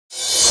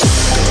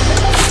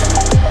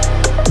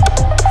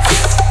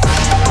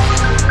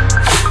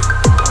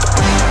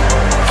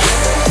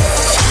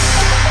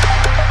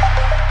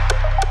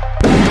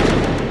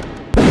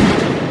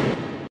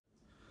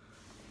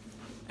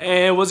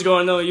What's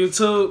going on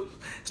YouTube?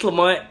 It's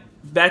Lamont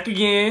back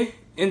again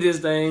in this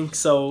thing.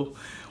 So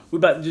we're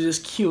about to do this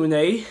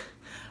Q&A.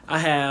 I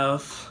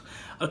have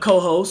a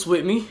co-host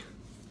with me.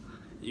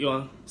 You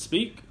want to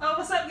speak? Oh,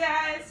 what's up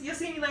guys? You'll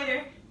see me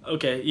later.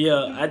 Okay,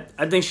 yeah,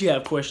 I think she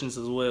have questions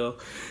as well.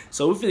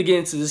 So we're gonna get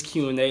into this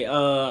Q&A.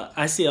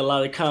 I see a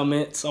lot of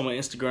comments on my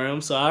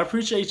Instagram, so I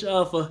appreciate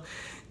y'all for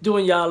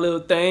doing y'all little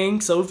thing.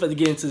 So we're gonna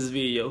get into this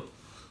video.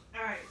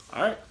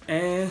 Alright,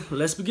 and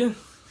let's begin.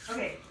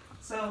 Okay,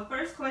 so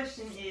first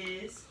question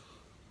is,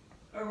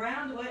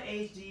 around what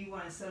age do you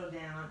want to settle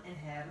down and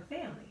have a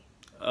family?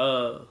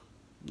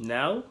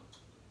 Now?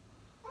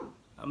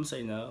 I'm gonna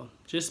say now.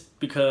 Just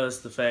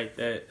because the fact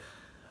that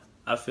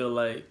I feel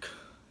like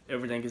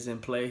everything is in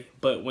play,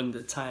 but when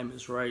the time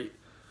is right,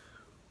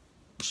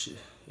 shit,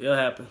 it'll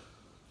happen.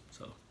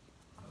 So.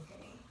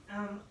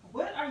 Okay.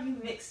 What are you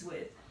mixed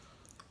with?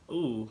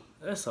 Ooh,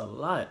 that's a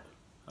lot.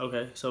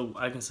 Okay, so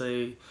I can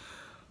say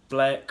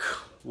black,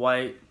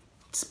 white,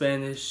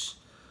 Spanish,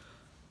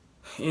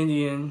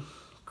 Indian,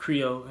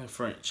 Creole, and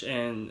French,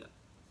 and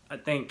I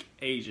think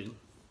Asian.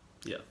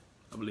 Yeah,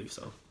 I believe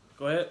so.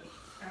 Go ahead.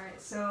 All right.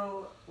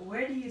 So,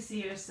 where do you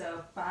see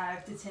yourself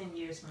 5 to 10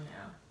 years from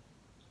now?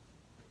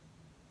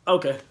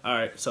 Okay, all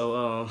right.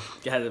 So,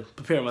 I had to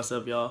prepare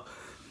myself, y'all.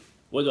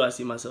 What do I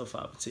see myself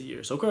 5 to 10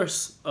 years? Of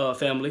course,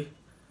 family,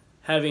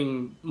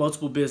 having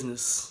multiple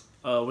business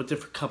with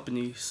different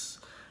companies.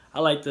 I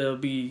like to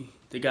be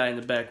the guy in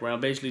the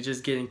background, basically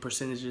just getting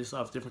percentages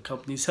off different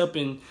companies,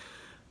 helping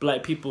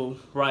black people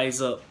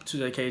rise up to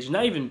the occasion.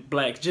 Not even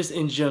black, just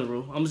in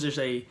general. I'm just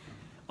say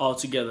all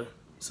together.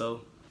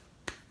 So,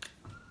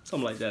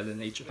 something like that in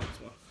nature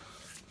as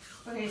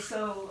well. Okay,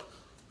 so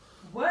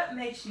what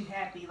makes you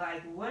happy?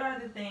 Like, what are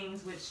the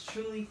things which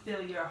truly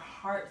fill your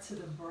heart to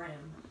the brim?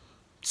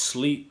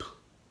 Sleep.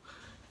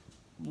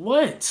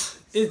 What?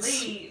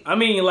 Sleep. I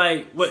mean,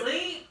 like, what?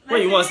 Sleep?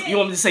 Wait, you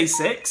want me to say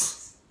sex?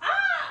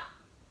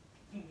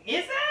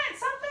 Is that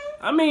something?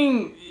 I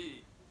mean,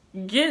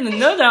 getting a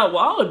nut out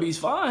while it be's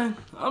fine.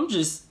 I'm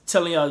just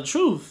telling y'all the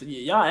truth.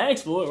 Y'all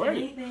asked for it, right?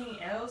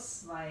 Anything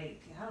else?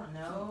 Like, I don't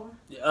know.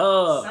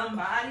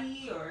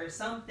 Somebody or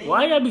something.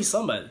 Why gotta be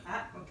somebody?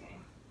 Okay.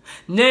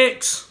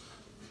 Next.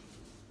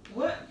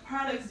 What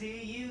products do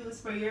you use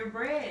for your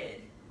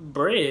bread?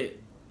 Bread.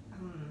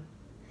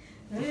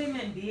 Maybe they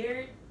meant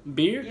beard.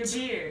 Beard? Your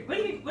beard. What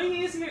do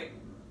you use for your?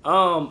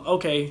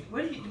 Okay.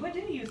 What do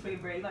you use for your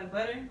bread? Like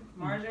butter,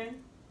 margarine?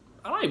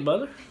 I like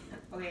butter.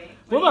 Okay.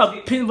 What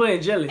about peanut butter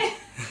and jelly?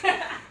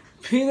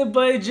 Peanut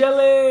butter and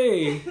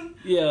jelly.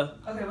 Yeah.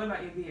 Okay. What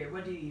about your beard?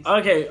 What do you use?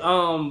 Okay.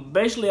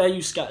 Basically, I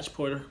use Scotch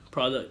Porter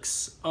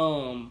products.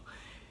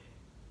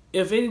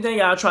 If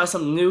anything, I'll try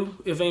something new.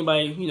 If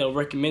anybody,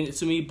 recommend it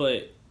to me.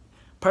 But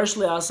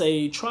personally, I'll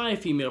say try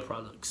female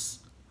products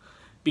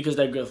because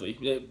they're good for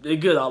you. They're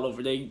good all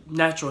over. They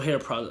natural hair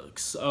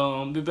products.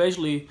 But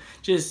basically,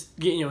 just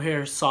getting your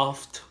hair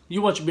soft.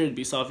 You want your beard to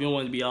be soft. You don't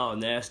want it to be all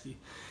nasty.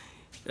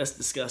 That's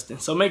disgusting.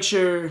 So make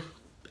sure,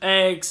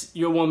 ask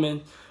your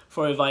woman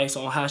for advice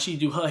on how she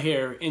do her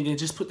hair, and then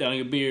just put that on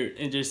your beard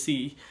and just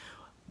see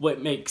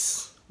what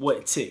makes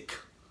what tick.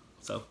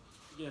 So,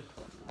 yeah.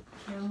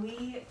 Can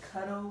we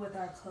cuddle with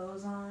our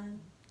clothes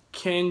on?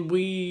 Can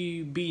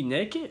we be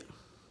naked?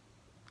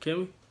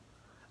 Can we?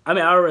 I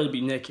mean, I'd rather be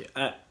naked.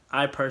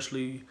 I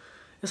personally,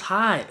 it's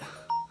hot.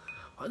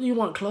 Why do you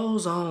want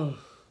clothes on?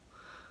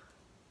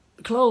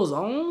 Clothes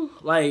on?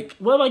 Like,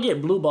 what if I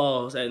get blue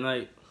balls at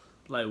night?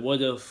 Like,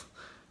 what if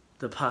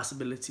the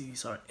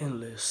possibilities are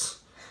endless?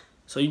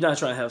 So you're not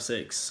trying to have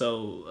sex.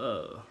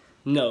 So,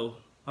 no.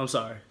 I'm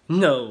sorry.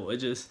 No,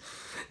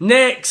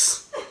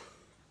 next.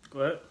 Go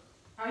ahead.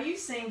 Are you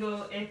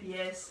single? If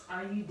yes,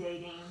 are you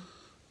dating?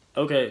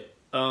 Okay.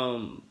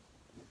 I'm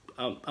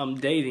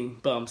dating,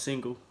 but I'm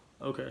single.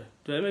 Okay.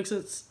 Does that make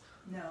sense?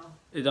 No.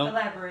 It don't?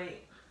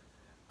 Elaborate.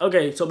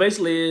 Okay, so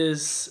basically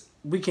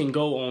we can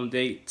go on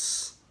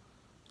dates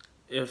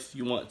if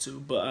you want to,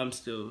 but I'm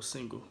still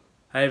single.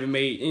 I haven't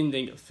made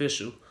anything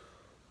official.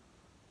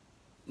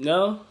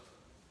 No?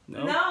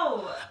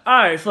 No.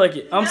 Alright, fuck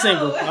it. I'm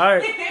single.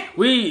 Alright.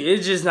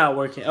 It's just not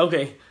working.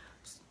 Okay.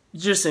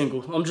 Just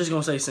single. I'm just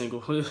gonna say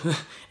single. If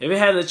it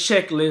had a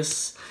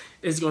checklist,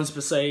 it's going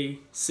to say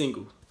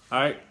single.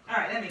 Alright?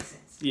 Alright, that makes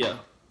sense. Yeah.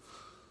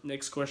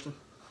 Next question.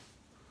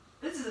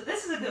 This is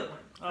a good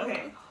one.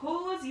 Okay.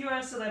 Who's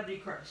your celebrity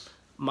crush?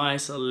 My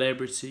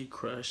celebrity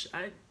crush.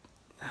 I'm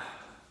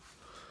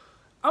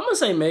gonna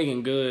say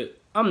Megan Good.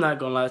 I'm not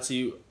gonna lie to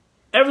you.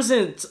 Ever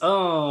since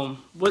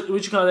what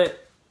you call that?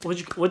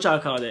 What y'all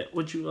call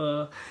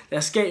that?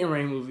 That skating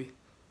ring movie?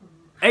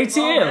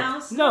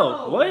 ATL.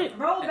 No, what?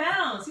 Roll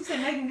Bounce. You said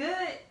Megan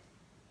Good,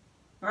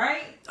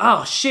 right?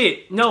 Oh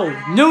shit! No,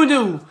 wow.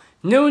 New.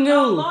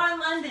 Oh, Lauren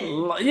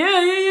London.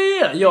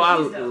 Yeah. Yo, I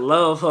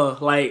love her.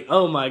 Like,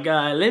 oh my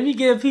god. Let me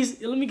get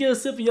a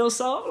sip of your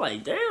soda.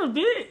 Like, damn,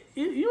 bitch,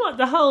 you want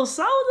the whole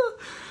soda?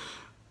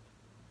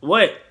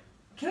 What?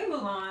 Can we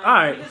move on? All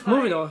right,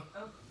 moving on.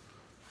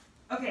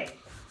 Okay,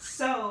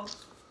 so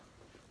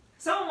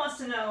someone wants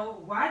to know,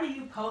 why do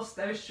you post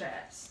thirst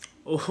traps?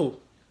 Oh,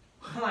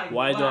 Like,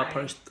 why do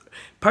I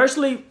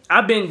personally?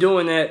 I've been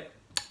doing that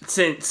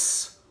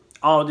since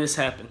all this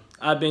happened.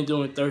 I've been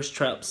doing thirst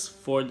traps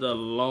for the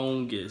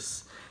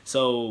longest.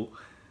 So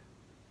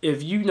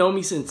if you know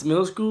me since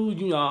middle school,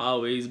 you know I've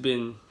always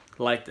been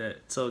like that.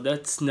 So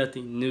that's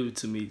nothing new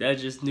to me.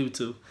 That's just new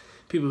to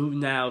people who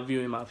now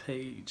viewing my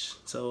page.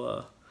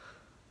 So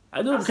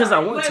I do it because I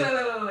want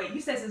to. Wait.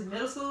 You said since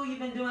middle school you've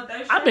been doing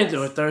thirst traps? I've been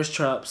doing thirst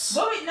traps.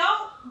 What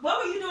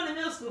were you doing in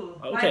middle school?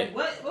 Okay.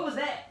 Like, what was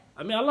that?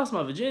 I mean, I lost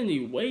my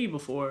virginity way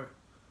before.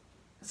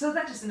 So is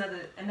that just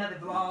another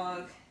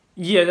vlog?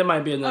 Yeah, that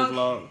might be another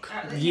vlog.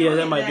 Yeah,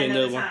 that might be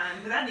another one.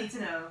 Because I need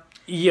to know.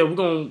 Yeah,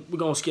 we're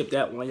gonna skip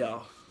that one,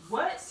 y'all.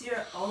 What's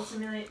your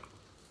ultimate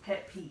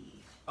pet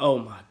peeve? Oh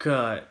my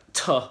god.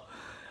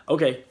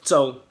 Okay,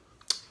 so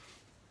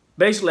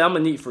basically I'm a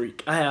neat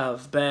freak. I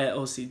have bad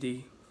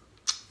OCD.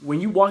 When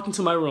you walk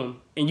into my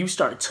room and you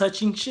start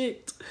touching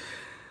shit,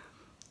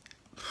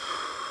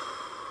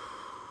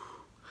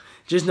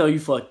 just know you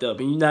fucked up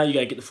and now you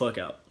gotta get the fuck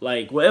out.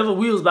 Like, whatever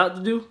we was about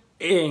to do,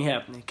 it ain't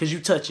happening because you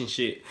touching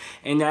shit.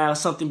 And now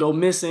something go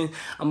missing,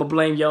 I'm gonna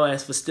blame your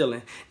ass for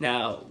stealing.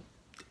 Now,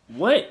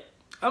 what?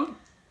 Wow,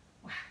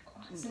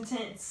 it's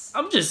intense.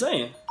 I'm just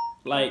saying,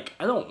 like,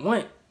 I don't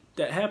want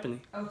that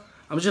happening. Okay.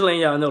 I'm just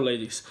letting y'all know,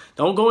 ladies.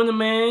 Don't go in the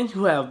man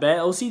who have bad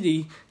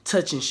OCD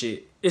touching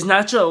shit. It's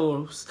not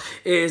yours.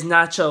 It is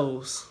not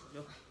yours.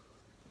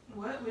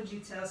 What would you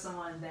tell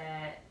someone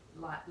that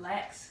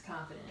lacks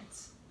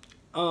confidence?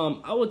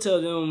 I would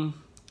tell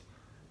them,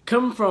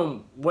 coming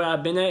from where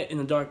I've been at in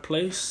a dark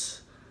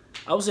place,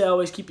 I would say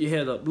always keep your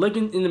head up.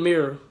 Looking in the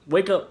mirror,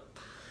 wake up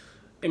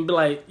and be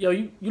like, yo,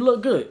 you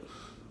look good.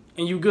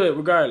 And you good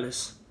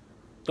regardless.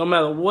 Don't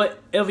matter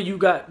whatever you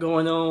got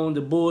going on,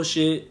 the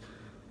bullshit,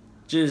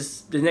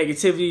 just the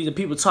negativity, the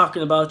people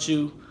talking about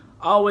you.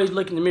 Always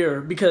look in the mirror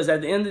because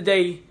at the end of the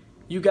day,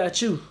 you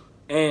got you.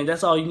 And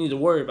that's all you need to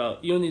worry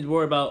about. You don't need to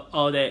worry about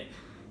all that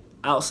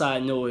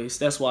outside noise.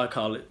 That's why I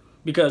call it.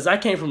 Because I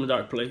came from a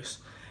dark place.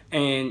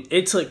 And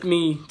it took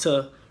me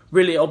to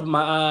really open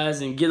my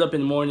eyes and get up in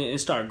the morning and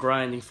start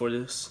grinding for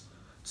this.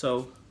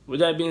 So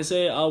with that being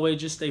said, always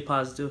just stay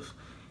positive.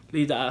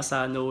 Leave the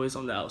outside noise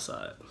on the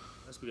outside.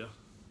 Let's go.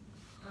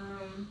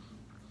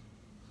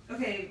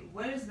 Okay,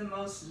 what is the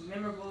most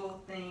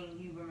memorable thing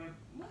you remember?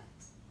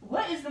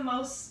 What is the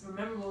most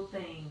memorable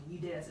thing you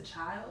did as a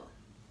child?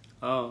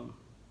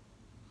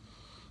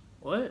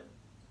 What?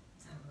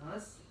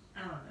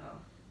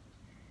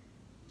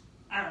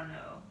 I don't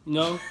know.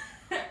 No?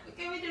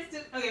 Okay,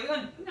 we're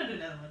gonna do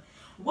another one.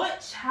 What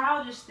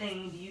childish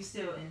thing do you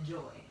still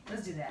enjoy?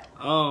 Let's do that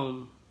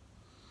one.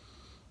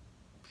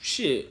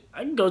 Shit.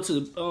 I can go to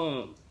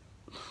the,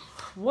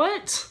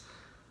 what?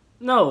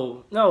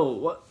 No.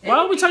 What? Why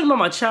are we talking about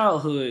my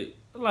childhood?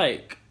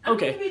 Like,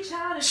 okay.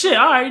 Shit,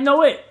 alright, you know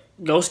what?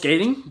 Go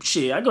skating.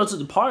 Shit, I go to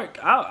the park.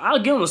 I'll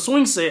get on a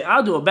swing set.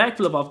 I'll do a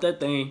backflip off that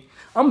thing.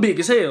 I'm big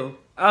as hell.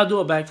 I'll do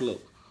a backflip.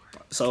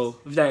 So,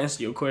 if that answers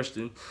your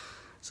question.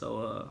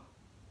 So,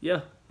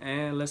 yeah.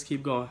 And let's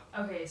keep going.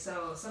 Okay,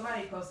 so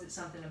somebody posted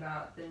something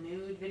about the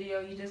nude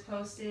video you just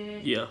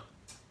posted. Yeah.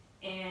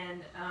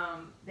 And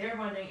they're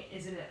wondering,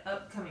 is it an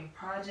upcoming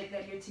project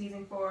that you're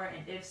teasing for?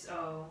 And if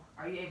so,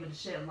 are you able to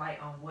shed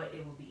light on what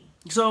it will be?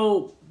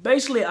 So,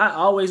 basically, I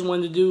always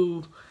wanted to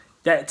do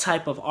that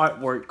type of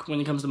artwork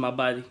when it comes to my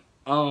body.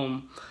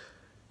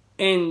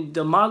 In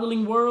the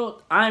modeling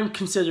world, I'm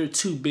considered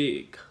too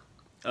big.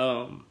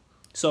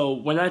 So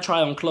when I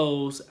try on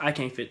clothes, I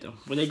can't fit them.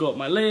 When they go up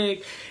my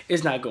leg,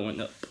 it's not going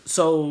up.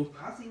 So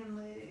I've seen them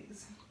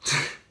legs.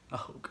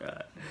 Oh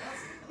god.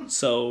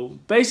 So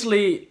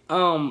basically,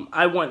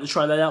 I wanted to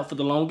try that out for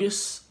the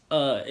longest.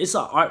 It's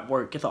an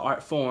artwork. It's an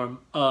art form.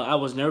 I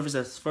was nervous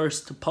at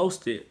first to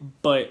post it,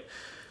 but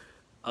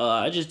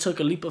I just took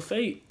a leap of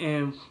faith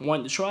and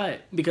wanted to try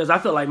it because I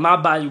felt like my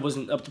body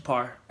wasn't up to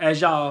par.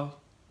 As y'all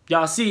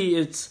see,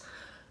 it's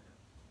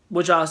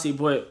what y'all see,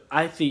 but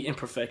I see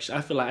imperfection.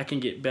 I feel like I can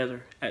get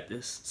better at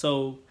this.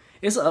 So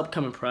it's an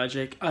upcoming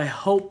project. I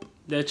hope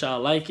that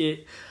y'all like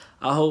it.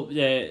 I hope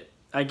that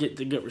I get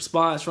the good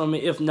response from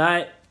it. If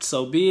not,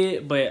 so be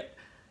it. But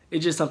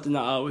it's just something I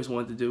always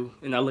wanted to do,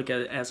 and I look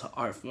at it as an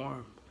art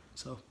form.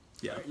 So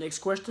yeah. Right, next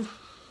question.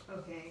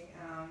 Okay.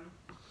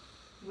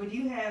 Would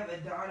you have a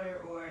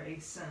daughter or a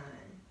son?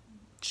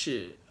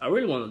 Shit, I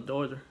really want a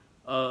daughter.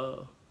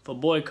 If a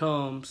boy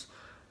comes,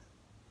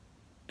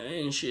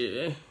 and shit,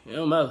 it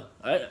don't matter.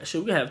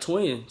 Shit, we can have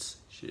twins.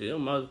 Shit, it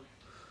don't matter.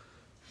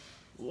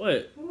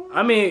 What?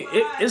 I mean,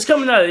 it's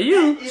coming out of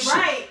you.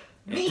 Right.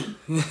 Me.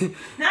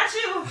 Not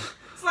you.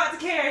 It's a lot to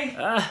carry.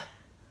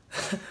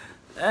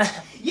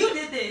 You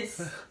did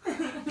this.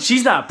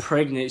 She's not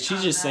pregnant.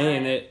 She's just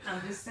saying it. I'm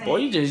just saying. Boy,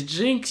 you just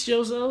jinxed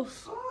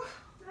yourself. Oh,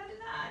 I did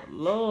not.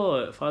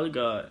 Lord, Father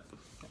God.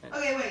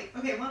 Okay, wait.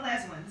 Okay, one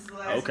last one. This is the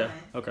last one.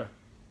 Okay.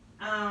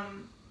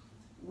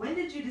 When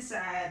did you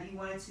decide you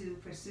wanted to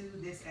pursue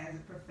this as a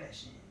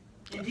profession?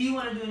 And do you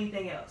want to do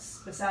anything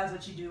else besides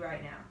what you do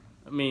right now?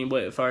 I mean,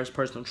 what, as far as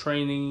personal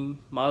training,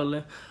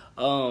 modeling?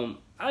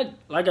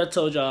 Like I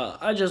told y'all,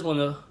 I just want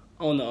to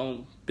own the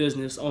own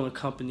business, own a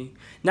company.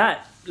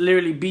 Not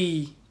literally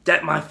be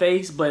that my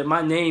face, but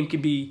my name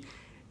could be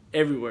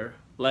everywhere.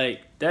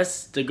 Like,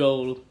 that's the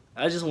goal.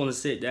 I just want to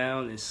sit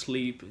down and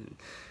sleep and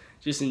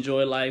just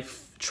enjoy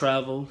life,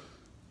 travel,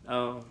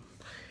 and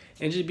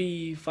just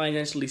be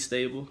financially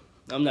stable.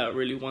 I'm not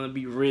really want to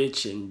be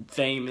rich and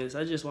famous.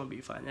 I just want to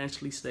be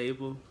financially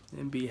stable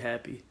and be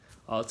happy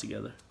all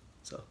together.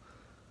 So.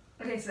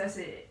 Okay, so that's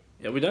it.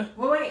 Yeah, we done?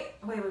 Well, wait.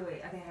 I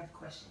think I have a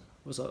question.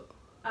 What's up?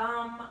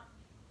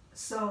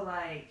 So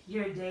like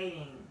you're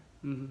dating,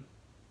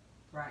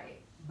 right?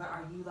 But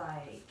are you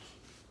like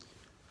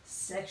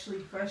sexually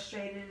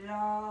frustrated at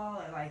all,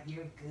 or like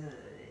you're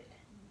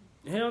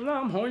good? Hell no,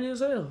 I'm horny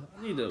as hell.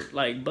 I need to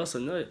like bust a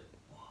nut.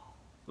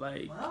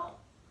 Like. Well,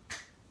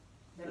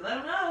 better let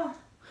them know.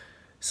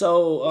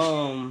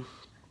 So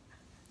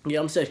yeah,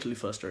 I'm sexually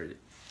frustrated.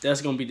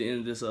 That's gonna be the end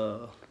of this.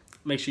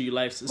 Make sure you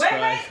like,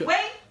 subscribe. Wait.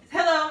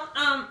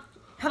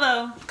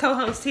 Hello,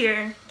 co-host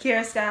here,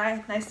 Kiera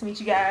Sky. Nice to meet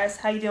you guys.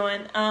 How you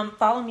doing?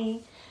 Follow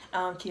me,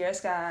 Kiera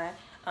Sky.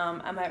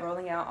 I'm at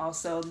Rolling Out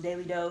also, the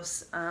Daily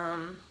Dose.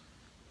 You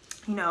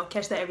know,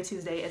 catch that every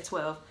Tuesday at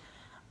 12.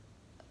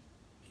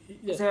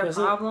 Is there a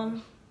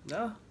problem?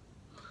 No.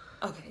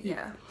 Okay,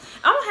 yeah.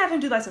 I'm gonna have him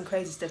do like some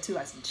crazy stuff too,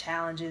 like some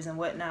challenges and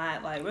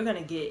whatnot. Like, we're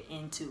gonna get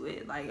into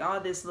it. Like,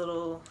 all this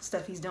little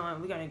stuff he's doing,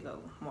 we're gonna go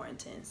more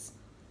intense.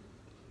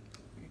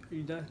 Are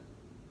you done?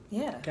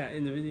 Yeah. Can I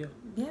end the video?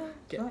 Yeah.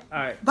 Okay. All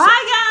right.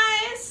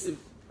 Bye, guys.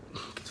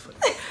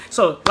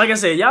 So, like I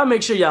said, y'all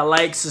make sure y'all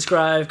like,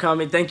 subscribe,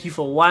 comment. Thank you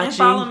for watching. And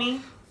follow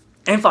me.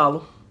 And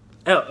follow.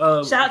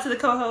 Shout out to the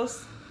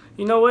co-host.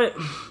 You know what?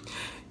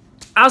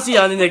 I'll see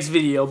y'all in the next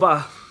video.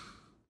 Bye.